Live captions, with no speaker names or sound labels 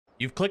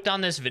You've clicked on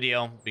this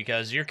video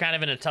because you're kind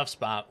of in a tough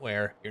spot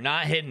where you're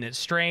not hitting it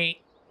straight,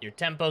 your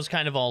tempo's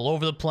kind of all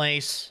over the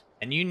place,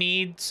 and you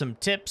need some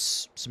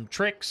tips, some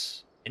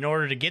tricks in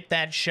order to get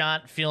that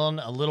shot feeling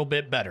a little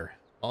bit better.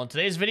 Well, in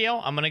today's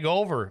video, I'm going to go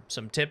over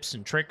some tips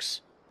and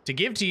tricks to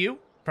give to you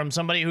from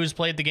somebody who's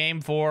played the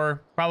game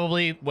for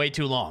probably way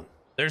too long.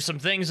 There's some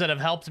things that have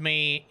helped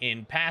me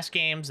in past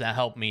games that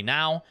help me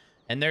now,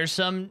 and there's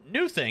some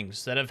new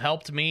things that have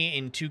helped me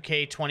in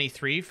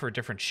 2K23 for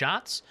different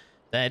shots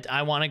that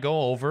I want to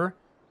go over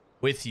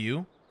with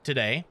you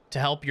today to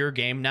help your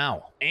game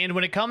now. And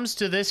when it comes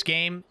to this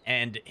game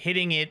and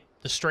hitting it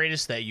the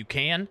straightest that you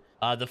can,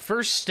 the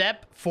first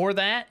step for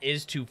that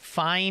is to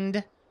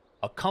find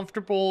a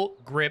comfortable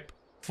grip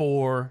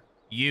for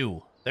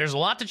you. There's a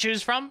lot to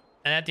choose from,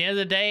 and at the end of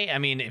the day, I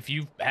mean, if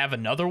you have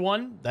another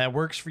one that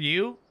works for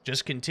you,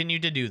 just continue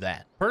to do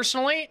that.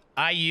 Personally,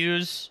 I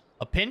use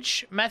a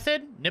pinch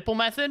method, nipple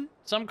method,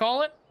 some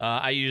call it.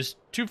 I use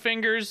 2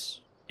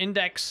 fingers,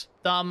 index,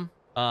 thumb,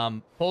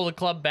 pull the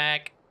club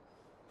back,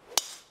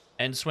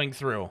 and swing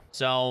through.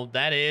 So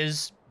that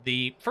is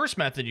the first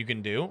method you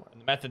can do,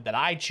 the method that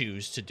I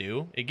choose to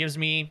do. It gives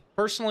me,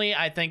 personally,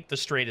 I think, the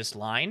straightest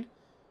line.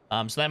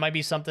 So that might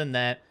be something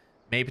that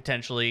may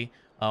potentially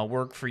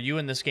work for you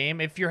in this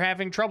game if you're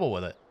having trouble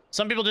with it.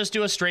 Some people just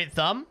do a straight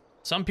thumb.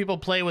 Some people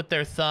play with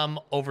their thumb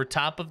over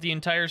top of the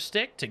entire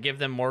stick to give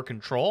them more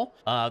control.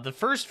 The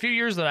first few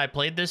years that I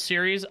played this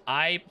series,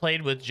 I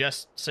played with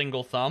just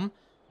single thumb.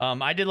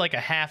 I did like a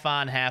half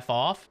on, half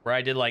off, where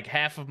I did like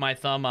half of my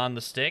thumb on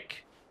the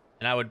stick,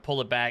 and I would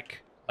pull it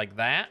back like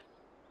that,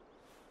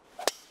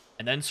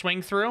 and then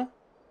swing through,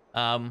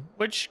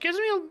 which gives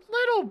me a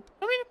little,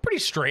 I mean, pretty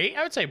straight.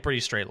 I would say pretty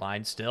straight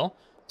line still.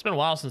 It's been a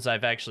while since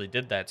I've actually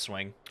did that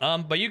swing.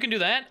 But you can do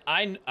that.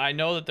 I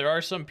know that there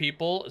are some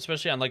people,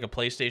 especially on like a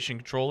PlayStation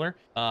controller,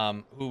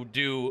 who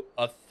do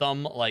a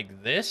thumb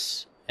like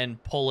this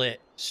and pull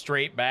it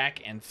straight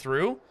back and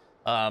through.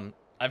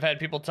 I've had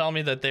people tell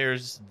me that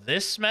there's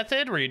this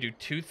method where you do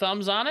 2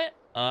 thumbs on it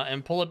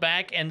and pull it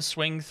back and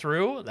swing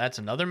through. That's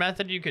another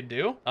method you could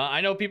do.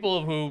 I know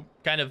people who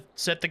kind of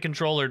set the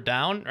controller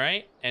down,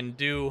 right, and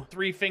do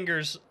 3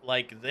 fingers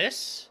like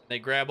this. They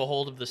grab a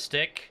hold of the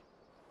stick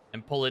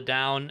and pull it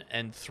down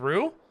and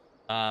through.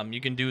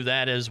 You can do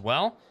that as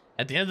well.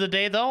 At the end of the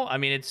day, though, I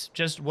mean, it's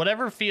just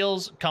whatever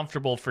feels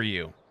comfortable for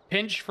you.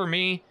 Pinch, for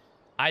me,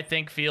 I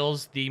think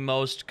feels the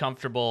most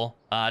comfortable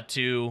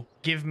to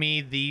give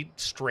me the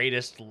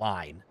straightest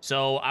line.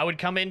 So I would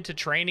come into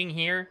training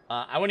here.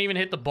 I wouldn't even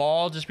hit the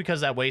ball just because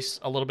that wastes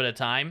a little bit of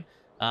time.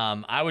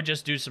 I would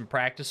just do some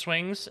practice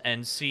swings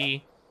and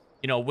see,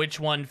 you know, which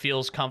one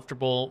feels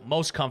comfortable,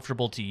 most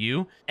comfortable to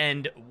you.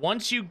 And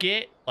once you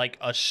get like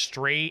a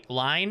straight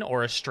line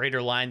or a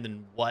straighter line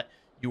than what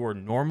you are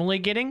normally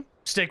getting,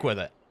 stick with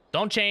it.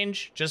 Don't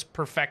change, just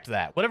perfect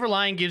that. Whatever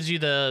line gives you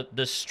the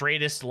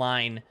straightest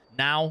line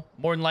now,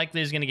 more than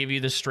likely is going to give you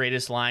the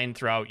straightest line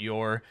throughout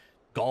your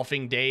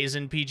golfing days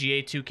in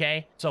PGA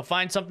 2K. So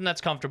find something that's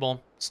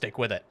comfortable, stick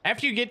with it.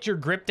 After you get your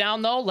grip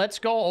down, though, let's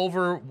go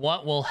over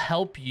what will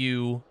help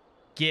you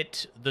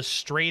get the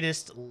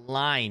straightest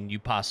line you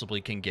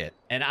possibly can get.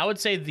 And I would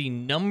say the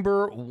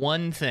number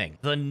one thing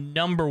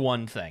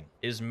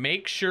is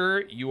make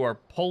sure you are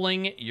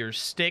pulling your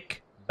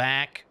stick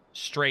back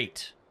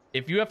straight.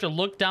 If you have to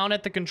look down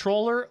at the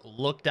controller,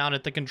 look down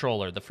at the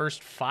controller. The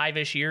first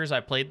 5-ish years I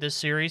played this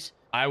series,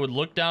 I would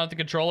look down at the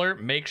controller,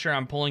 make sure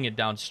I'm pulling it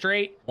down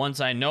straight.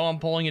 Once I know I'm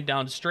pulling it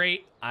down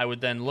straight, I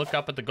would then look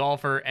up at the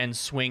golfer and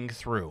swing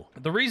through.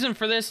 The reason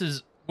for this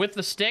is with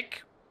the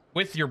stick,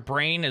 with your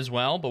brain as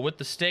well, but with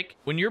the stick,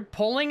 when you're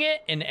pulling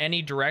it in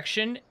any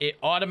direction, it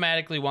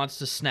automatically wants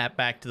to snap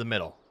back to the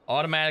middle.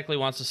 Automatically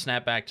wants to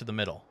snap back to the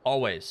middle,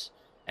 always.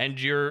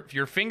 And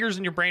your fingers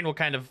and your brain will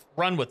kind of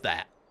run with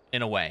that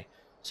in a way.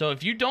 So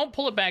if you don't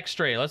pull it back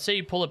straight, let's say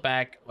you pull it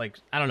back, like,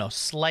 I don't know,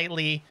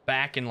 slightly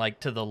back and like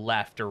to the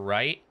left or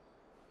right,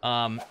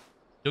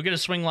 you'll get a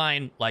swing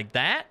line like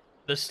that.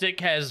 The stick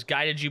has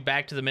guided you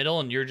back to the middle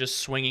and you're just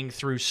swinging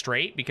through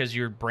straight because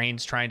your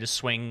brain's trying to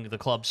swing the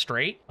club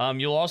straight.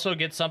 You'll also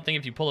get something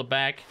if you pull it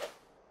back,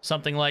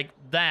 something like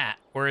that,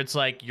 where it's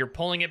like you're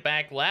pulling it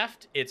back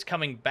left, it's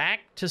coming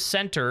back to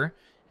center,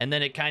 and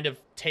then it kind of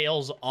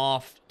tails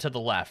off to the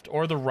left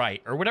or the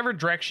right or whatever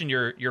direction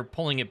you're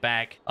pulling it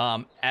back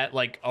at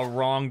like a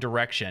wrong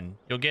direction.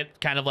 You'll get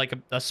kind of like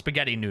a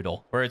spaghetti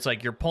noodle where it's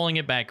like you're pulling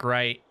it back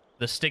right,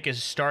 the stick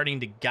is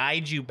starting to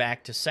guide you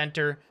back to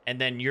center,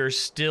 and then you're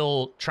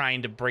still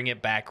trying to bring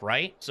it back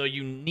right. So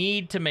you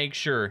need to make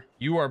sure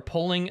you are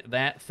pulling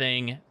that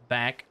thing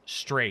back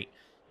straight.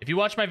 If you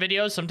watch my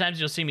videos, sometimes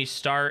you'll see me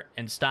start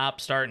and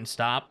stop, start and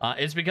stop.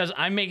 It's because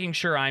I'm making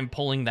sure I'm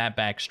pulling that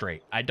back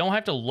straight. I don't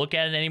have to look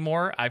at it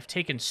anymore. I've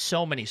taken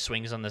so many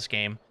swings on this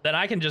game that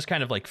I can just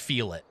kind of like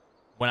feel it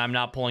when I'm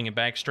not pulling it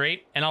back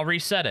straight, and I'll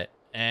reset it.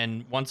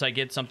 And once I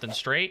get something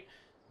straight,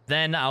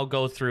 then I'll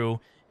go through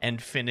and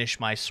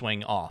finish my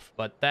swing off.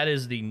 But that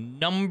is the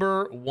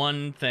number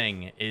one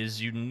thing,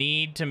 is you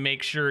need to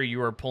make sure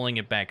you are pulling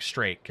it back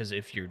straight, because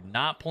if you're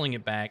not pulling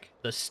it back,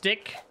 the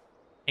stick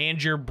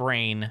and your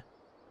brain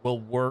will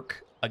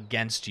work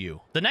against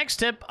you. The next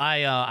tip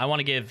I want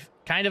to give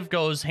kind of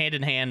goes hand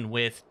in hand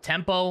with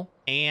tempo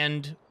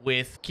and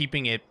with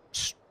keeping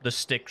the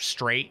stick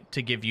straight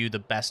to give you the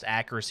best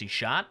accuracy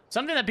shot.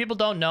 Something that people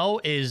don't know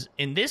is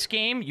in this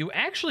game, you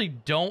actually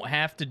don't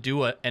have to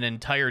do an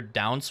entire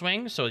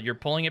downswing. So you're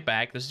pulling it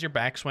back. This is your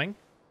backswing.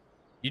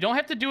 You don't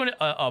have to do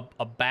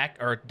a back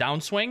or a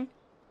downswing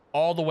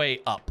all the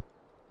way up.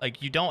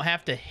 Like, you don't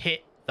have to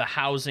hit the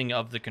housing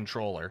of the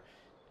controller.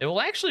 It will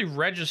actually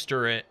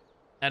register it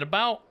at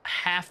about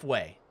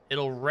halfway.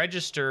 It'll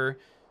register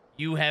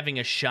you having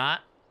a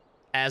shot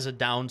as a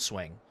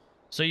downswing.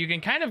 So you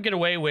can kind of get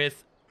away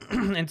with,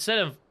 instead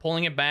of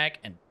pulling it back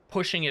and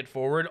pushing it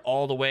forward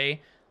all the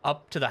way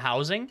up to the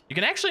housing, you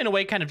can actually, in a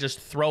way, kind of just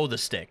throw the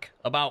stick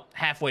about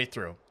halfway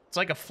through. It's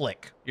like a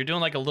flick. You're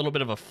doing like a little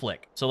bit of a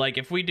flick. So like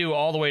if we do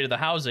all the way to the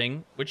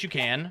housing, which you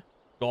can,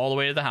 go all the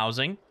way to the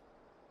housing,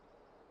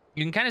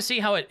 you can kind of see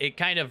how it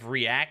kind of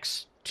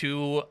reacts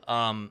to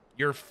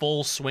your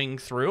full swing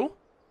through.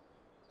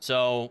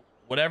 So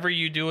whatever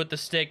you do with the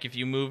stick, if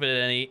you move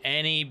it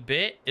any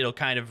bit, it'll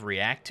kind of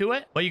react to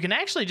it. But you can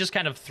actually just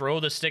kind of throw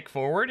the stick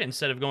forward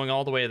instead of going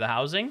all the way to the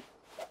housing,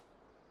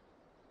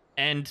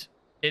 and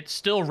it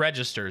still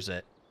registers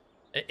it.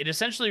 It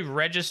essentially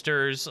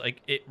registers,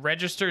 like, it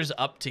registers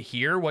up to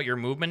here what your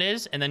movement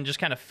is, and then just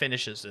kind of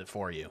finishes it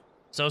for you.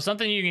 So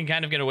something you can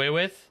kind of get away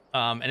with,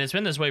 and it's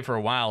been this way for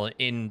a while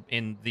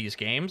in these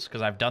games,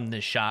 because I've done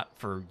this shot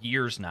for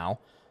years now,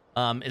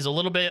 is a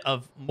little bit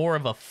of more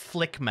of a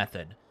flick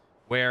method,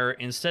 where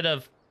instead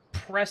of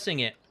pressing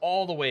it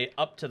all the way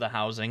up to the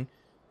housing,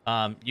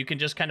 you can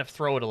just kind of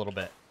throw it a little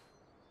bit.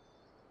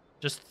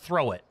 Just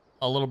throw it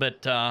a little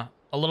bit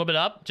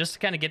up, just to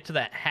kind of get to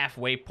that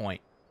halfway point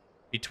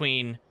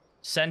between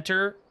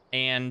center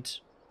and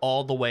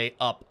all the way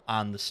up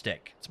on the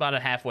stick. It's about a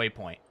halfway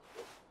point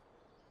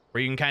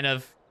where you can kind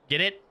of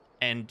get it,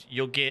 and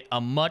you'll get a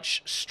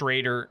much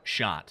straighter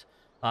shot.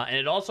 And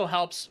it also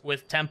helps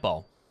with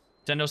tempo.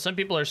 So I know some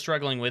people are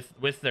struggling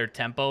with their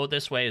tempo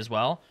this way as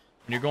well.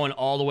 When you're going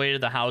all the way to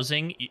the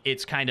housing,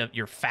 it's kind of,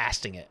 you're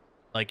fasting it.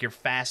 Like, you're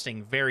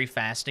very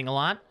fasting a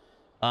lot.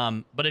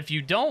 But if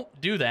you don't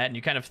do that and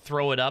you kind of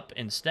throw it up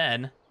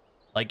instead,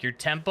 like, your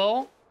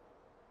tempo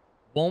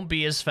won't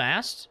be as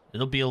fast.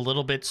 It'll be a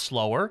little bit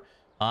slower.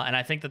 And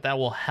I think that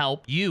will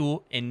help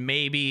you in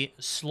maybe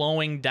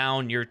slowing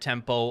down your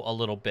tempo a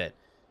little bit.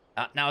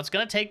 Now, it's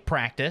going to take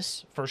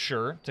practice, for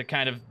sure, to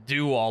kind of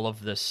do all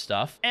of this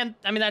stuff. And,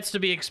 I mean, that's to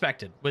be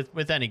expected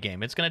with any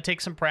game. It's going to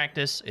take some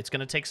practice. It's going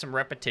to take some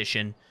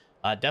repetition.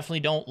 Definitely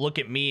don't look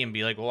at me and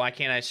be like, well, why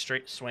can't I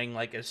swing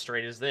like as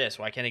straight as this?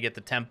 Why can't I get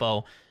the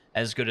tempo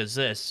as good as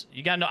this?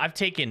 You got to know, I've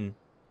taken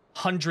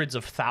hundreds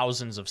of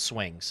thousands of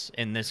swings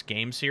in this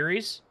game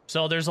series.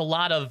 So there's a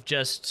lot of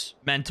just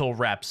mental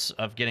reps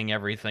of getting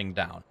everything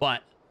down.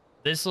 But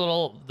the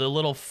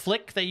little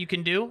flick that you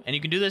can do, and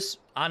you can do this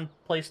on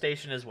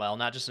PlayStation as well,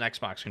 not just an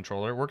Xbox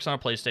controller. It works on a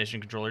PlayStation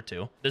controller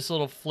too. This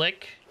little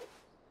flick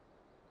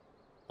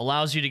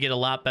allows you to get a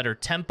lot better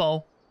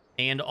tempo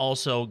and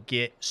also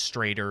get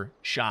straighter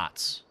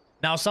shots.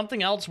 Now,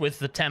 something else with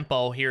the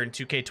tempo here in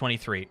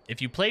 2K23.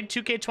 If you played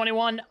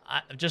 2K21,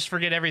 just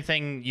forget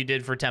everything you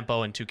did for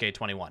tempo in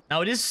 2K21.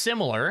 Now, it is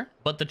similar,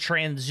 but the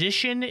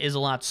transition is a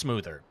lot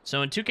smoother.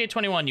 So in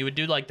 2K21, you would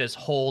do like this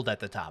hold at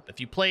the top. If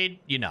you played,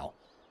 you know.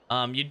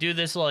 You do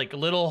this like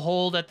little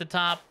hold at the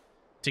top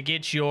to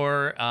get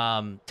your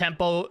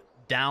tempo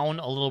down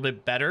a little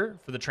bit better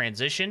for the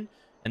transition.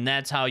 And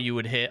that's how you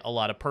would hit a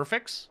lot of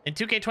perfects. In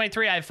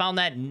 2K23, I found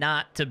that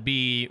not to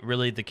be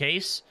really the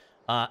case.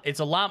 It's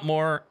a lot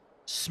more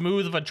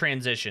smooth of a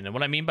transition. And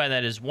what I mean by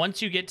that is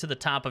once you get to the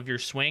top of your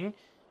swing,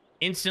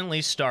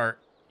 instantly start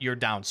your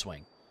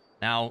downswing.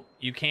 Now,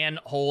 you can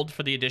hold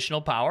for the additional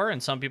power,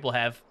 and some people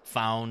have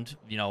found,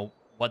 you know,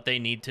 what they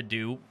need to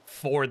do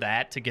for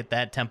that to get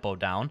that tempo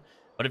down.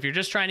 But if you're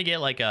just trying to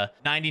get like a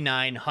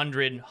 99,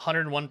 100,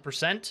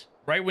 101%,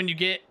 right when you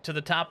get to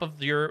the top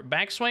of your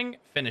backswing,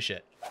 finish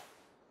it.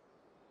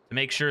 To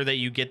make sure that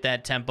you get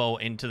that tempo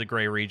into the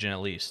gray region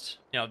at least.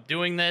 You know,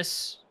 doing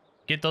this,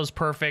 get those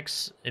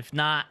perfects. If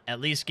not,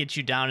 at least get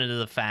you down into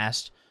the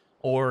fast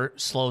or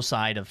slow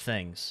side of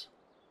things.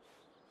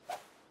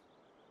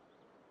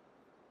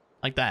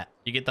 Like that.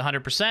 You get the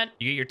 100%,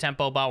 you get your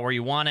tempo about where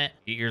you want it,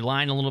 you get your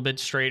line a little bit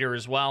straighter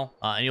as well,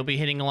 and you'll be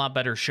hitting a lot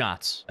better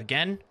shots.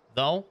 Again,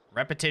 though,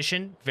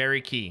 repetition, very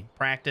key.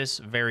 Practice,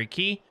 very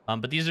key.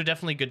 But these are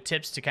definitely good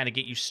tips to kind of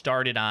get you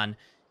started on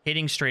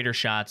hitting straighter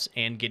shots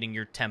and getting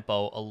your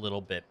tempo a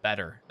little bit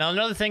better. Now,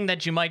 another thing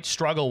that you might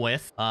struggle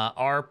with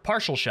are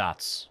partial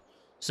shots.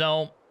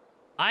 So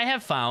I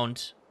have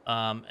found,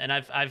 and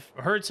I've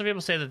heard some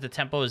people say that the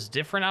tempo is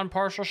different on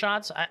partial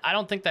shots. I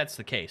don't think that's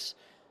the case.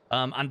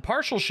 On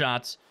partial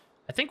shots,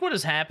 I think what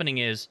is happening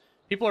is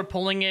people are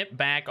pulling it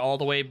back all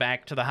the way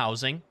back to the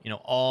housing, you know,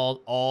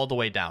 all the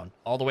way down.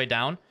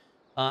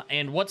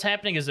 And what's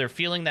happening is they're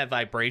feeling that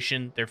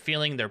vibration, they're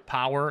feeling their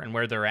power and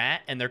where they're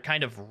at, and they're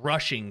kind of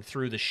rushing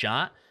through the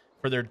shot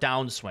for their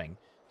downswing.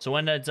 So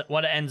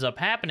what ends up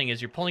happening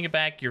is you're pulling it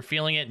back, you're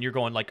feeling it, and you're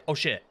going like, oh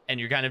shit, and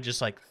you're kind of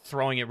just like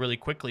throwing it really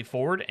quickly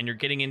forward, and you're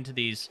getting into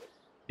these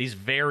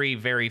very,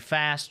 very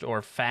fast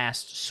or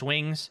fast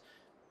swings.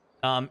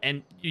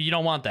 And you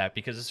don't want that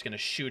because it's going to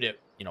shoot it,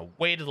 you know,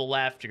 way to the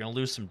left. You're going to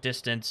lose some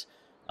distance.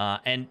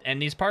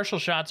 And these partial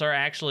shots are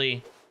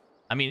actually,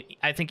 I mean,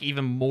 I think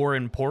even more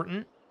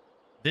important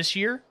this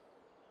year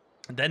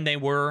than they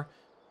were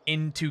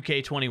in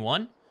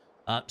 2K21.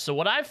 So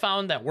what I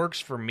found that works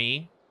for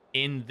me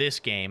in this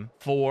game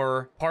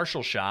for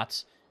partial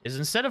shots is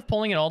instead of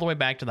pulling it all the way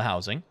back to the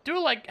housing, do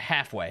it like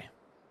halfway.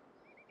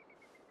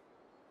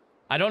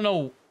 I don't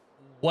know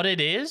what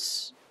it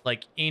is,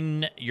 like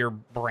in your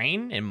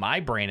brain, in my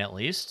brain at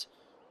least,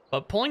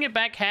 but pulling it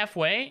back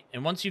halfway,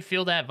 and once you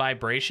feel that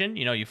vibration,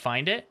 you know, you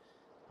find it,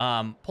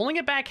 pulling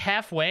it back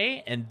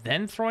halfway and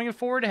then throwing it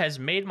forward has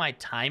made my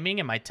timing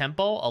and my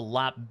tempo a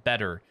lot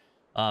better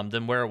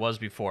than where it was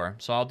before.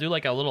 So I'll do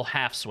like a little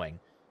half swing,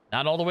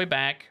 not all the way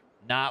back,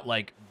 not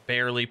like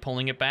barely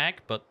pulling it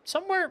back, but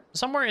somewhere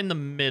in the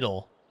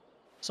middle,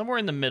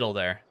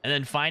 there. And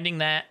then finding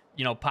that,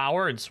 you know,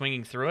 power and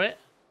swinging through it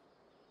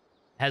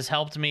has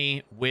helped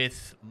me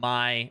with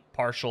my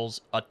partials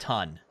a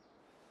ton.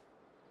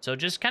 So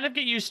just kind of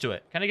get used to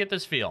it. Kind of get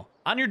this feel.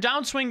 On your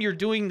downswing, you're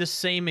doing the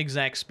same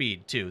exact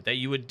speed, too, that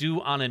you would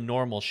do on a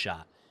normal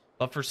shot.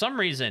 But for some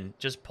reason,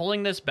 just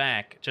pulling this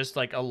back just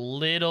like a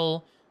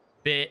little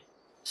bit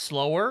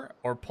slower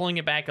or pulling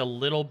it back a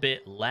little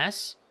bit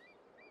less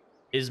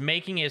is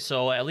making it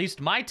so at least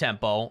my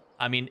tempo,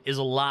 I mean, is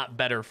a lot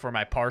better for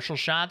my partial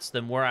shots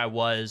than where I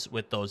was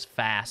with those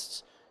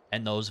fasts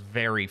and those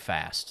very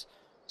fast.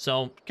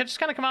 So just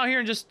kind of come out here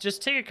and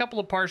just take a couple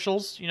of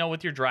partials, you know,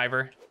 with your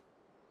driver.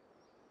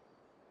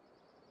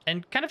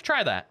 And kind of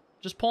try that.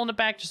 Just pulling it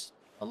back just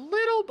a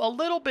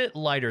little bit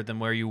lighter than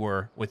where you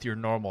were with your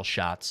normal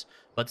shots,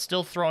 but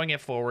still throwing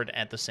it forward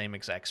at the same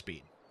exact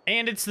speed.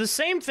 And it's the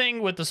same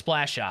thing with the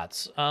splash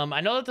shots. I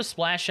know that the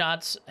splash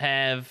shots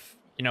have,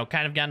 you know,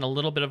 kind of gotten a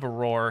little bit of a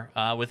roar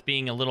with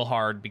being a little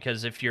hard,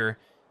 because if you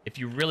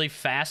really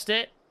fast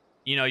it,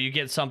 you know, you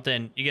get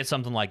something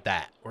like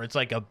that, where it's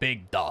like a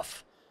big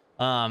duff.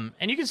 And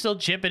you can still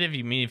chip it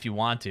if you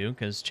want to,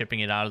 because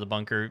chipping it out of the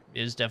bunker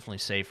is definitely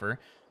safer.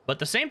 But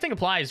the same thing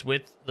applies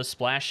with the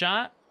splash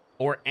shot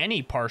or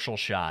any partial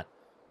shot,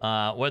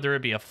 whether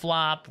it be a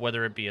flop,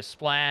 whether it be a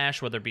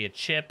splash, whether it be a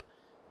chip.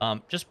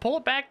 Just pull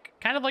it back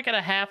kind of like at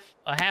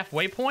a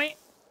halfway point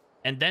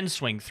and then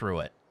swing through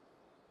it.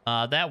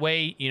 That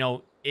way, you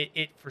know,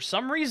 it for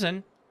some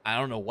reason, I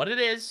don't know what it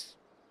is.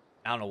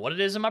 I don't know what it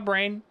is in my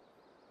brain.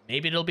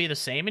 Maybe it'll be the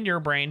same in your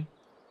brain.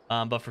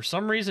 But for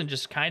some reason,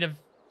 just kind of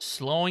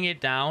slowing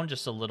it down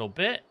just a little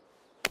bit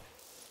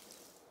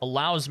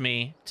allows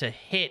me to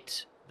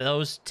hit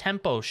those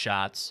tempo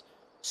shots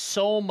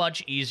so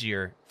much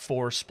easier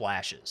for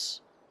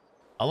splashes.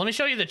 Let me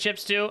show you the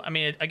chips too. I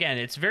mean, again,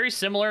 it's very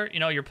similar. You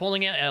know, you're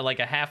pulling it at like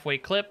a halfway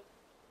clip,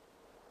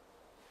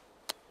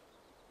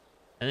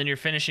 and then you're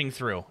finishing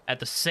through at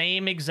the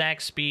same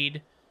exact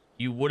speed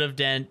you would have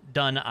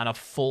done on a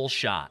full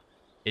shot.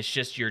 It's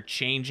just you're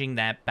changing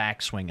that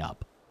backswing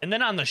up. And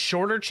then on the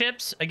shorter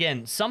chips,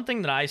 again,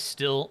 something that I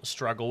still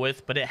struggle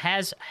with, but it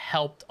has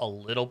helped a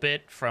little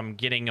bit from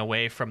getting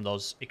away from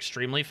those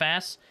extremely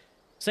fast.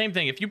 Same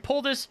thing, if you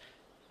pull this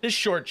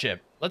short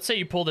chip, let's say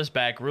you pull this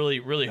back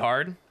really, really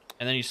hard,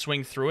 and then you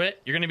swing through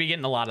it, you're going to be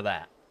getting a lot of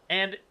that.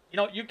 And, you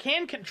know, you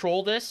can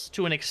control this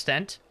to an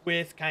extent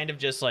with kind of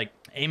just like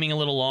aiming a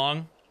little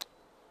long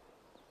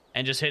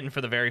and just hitting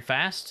for the very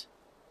fast,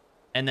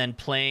 and then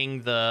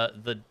playing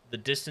the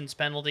distance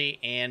penalty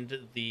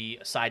and the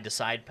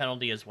side-to-side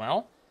penalty as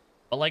well.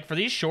 But like for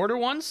these shorter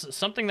ones,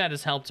 something that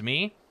has helped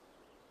me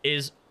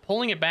is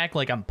pulling it back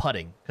like I'm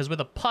putting. Because with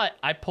a putt,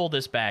 I pull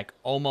this back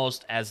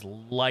almost as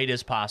light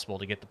as possible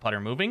to get the putter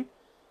moving.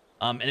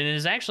 And it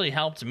has actually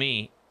helped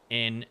me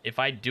in, if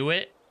I do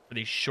it for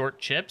these short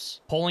chips,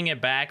 pulling it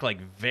back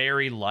like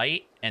very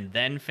light and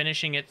then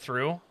finishing it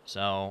through.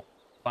 So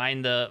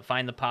find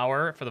the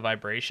power for the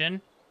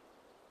vibration,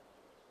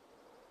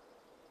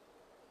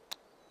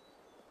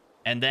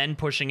 and then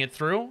pushing it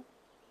through.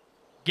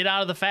 Get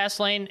out of the fast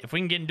lane. If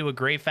we can get into a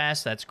gray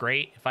fast, that's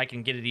great. If I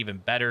can get it even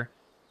better,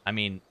 I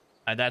mean,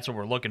 that's what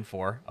we're looking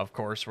for. Of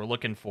course, we're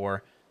looking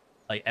for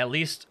like at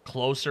least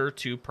closer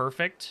to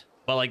perfect.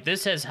 But like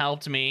this has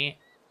helped me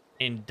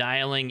in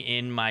dialing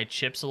in my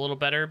chips a little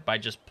better by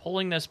just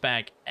pulling this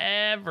back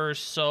ever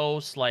so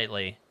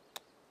slightly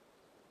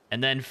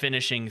and then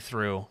finishing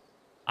through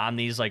on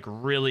these like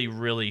really,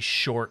 really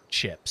short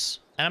chips.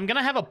 And I'm going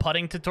to have a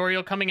putting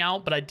tutorial coming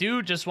out, but I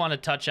do just want to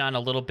touch on a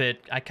little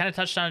bit. I kind of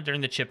touched on it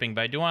during the chipping,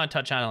 but I do want to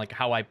touch on like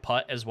how I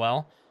putt as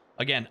well.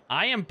 Again,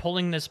 I am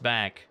pulling this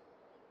back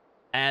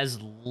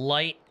as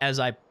light as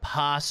I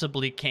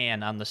possibly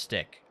can on the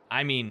stick.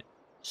 I mean,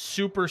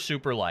 super,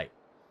 super light.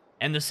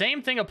 And the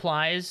same thing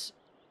applies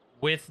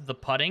with the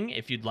putting.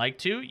 If you'd like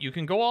to, you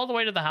can go all the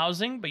way to the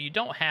housing, but you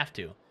don't have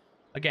to.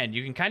 Again,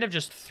 you can kind of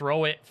just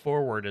throw it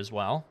forward as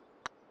well.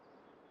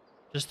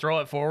 Just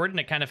throw it forward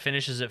and it kind of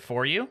finishes it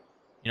for you.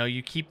 You know,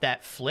 you keep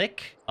that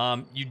flick.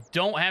 You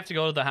don't have to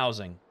go to the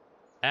housing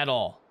at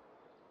all.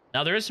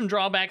 Now, there is some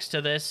drawbacks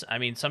to this. I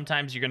mean,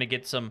 sometimes you're going to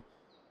get some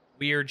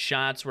weird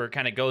shots where it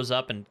kind of goes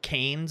up and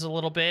canes a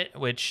little bit,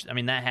 which, I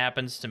mean, that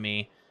happens to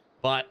me.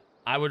 But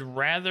I would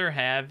rather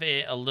have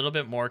it a little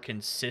bit more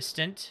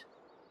consistent.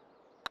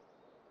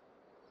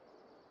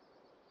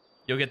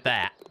 You'll get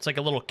that. It's like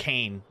a little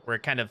cane where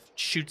it kind of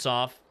shoots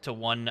off to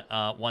one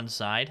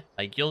side.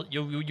 Like,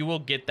 you will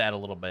get that a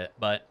little bit,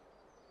 but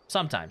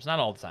sometimes, not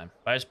all the time.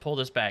 If I just pull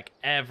this back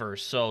ever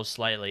so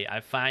slightly,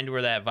 I find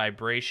where that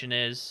vibration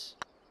is,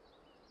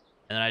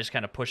 and then I just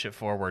kind of push it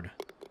forward.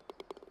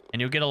 And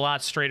you'll get a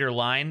lot straighter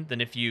line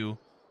than if you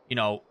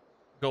know,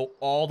 go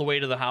all the way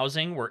to the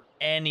housing, where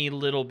any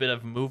little bit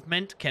of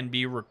movement can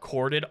be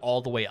recorded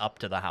all the way up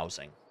to the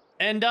housing.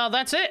 And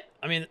that's it.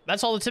 I mean,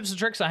 that's all the tips and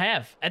tricks I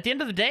have. At the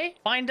end of the day,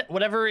 find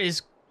whatever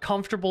is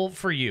comfortable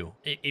for you.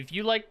 If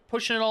you like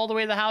pushing it all the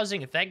way to the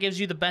housing, if that gives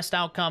you the best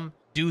outcome,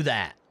 do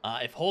that.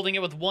 If holding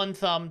it with 1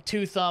 thumb,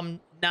 2 thumb,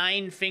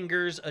 9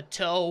 fingers, a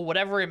toe,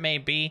 whatever it may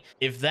be,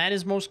 if that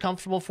is most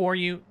comfortable for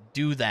you,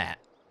 do that.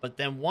 But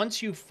then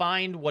once you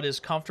find what is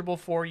comfortable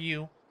for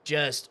you,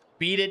 just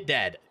beat it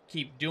dead.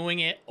 Keep doing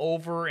it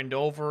over and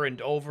over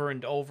and over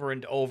and over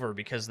and over,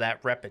 because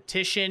that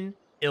repetition,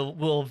 it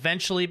will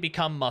eventually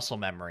become muscle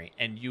memory,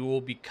 and you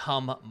will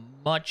become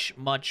much,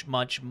 much,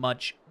 much,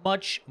 much,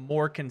 much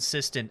more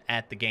consistent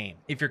at the game.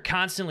 If you're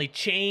constantly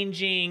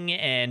changing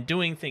and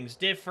doing things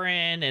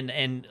different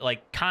and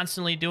like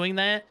constantly doing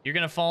that, you're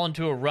going to fall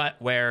into a rut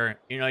where,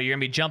 you know, you're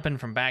going to be jumping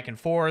from back and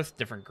forth,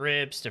 different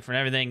grips, different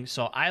everything.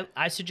 So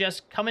I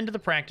suggest come into the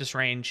practice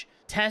range,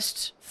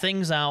 test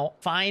things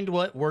out, find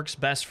what works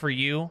best for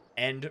you,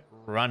 and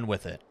run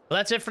with it. Well,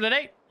 that's it for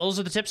today. Those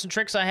are the tips and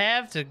tricks I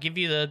have to give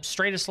you the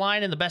straightest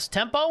line and the best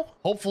tempo.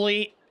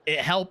 Hopefully it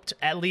helped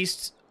at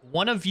least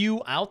one of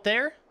you out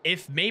there.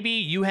 If maybe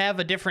you have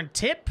a different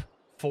tip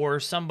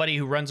for somebody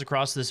who runs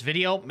across this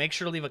video, make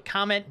sure to leave a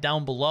comment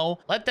down below.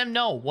 Let them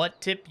know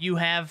what tip you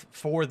have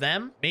for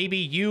them. Maybe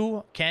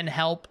you can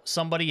help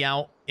somebody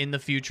out in the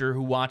future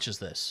who watches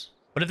this.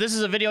 But if this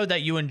is a video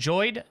that you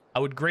enjoyed, I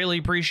would greatly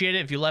appreciate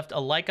it if you left a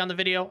like on the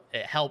video.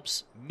 It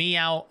helps me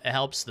out. It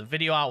helps the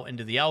video out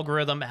into the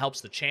algorithm. It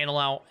helps the channel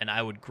out, and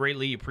I would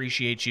greatly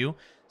appreciate you.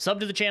 Sub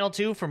to the channel,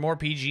 too, for more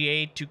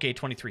PGA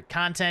 2K23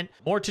 content.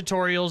 More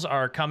tutorials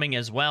are coming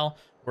as well.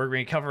 We're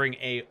going to be covering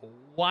a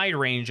wide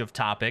range of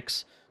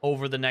topics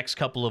over the next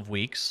couple of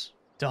weeks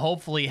to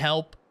hopefully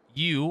help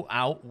you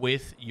out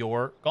with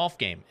your golf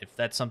game. If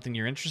that's something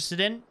you're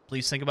interested in,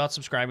 please think about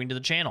subscribing to the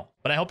channel.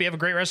 But I hope you have a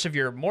great rest of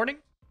your morning,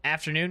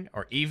 afternoon,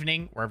 or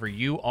evening, wherever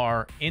you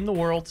are in the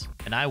world,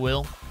 and I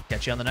will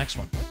catch you on the next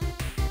one.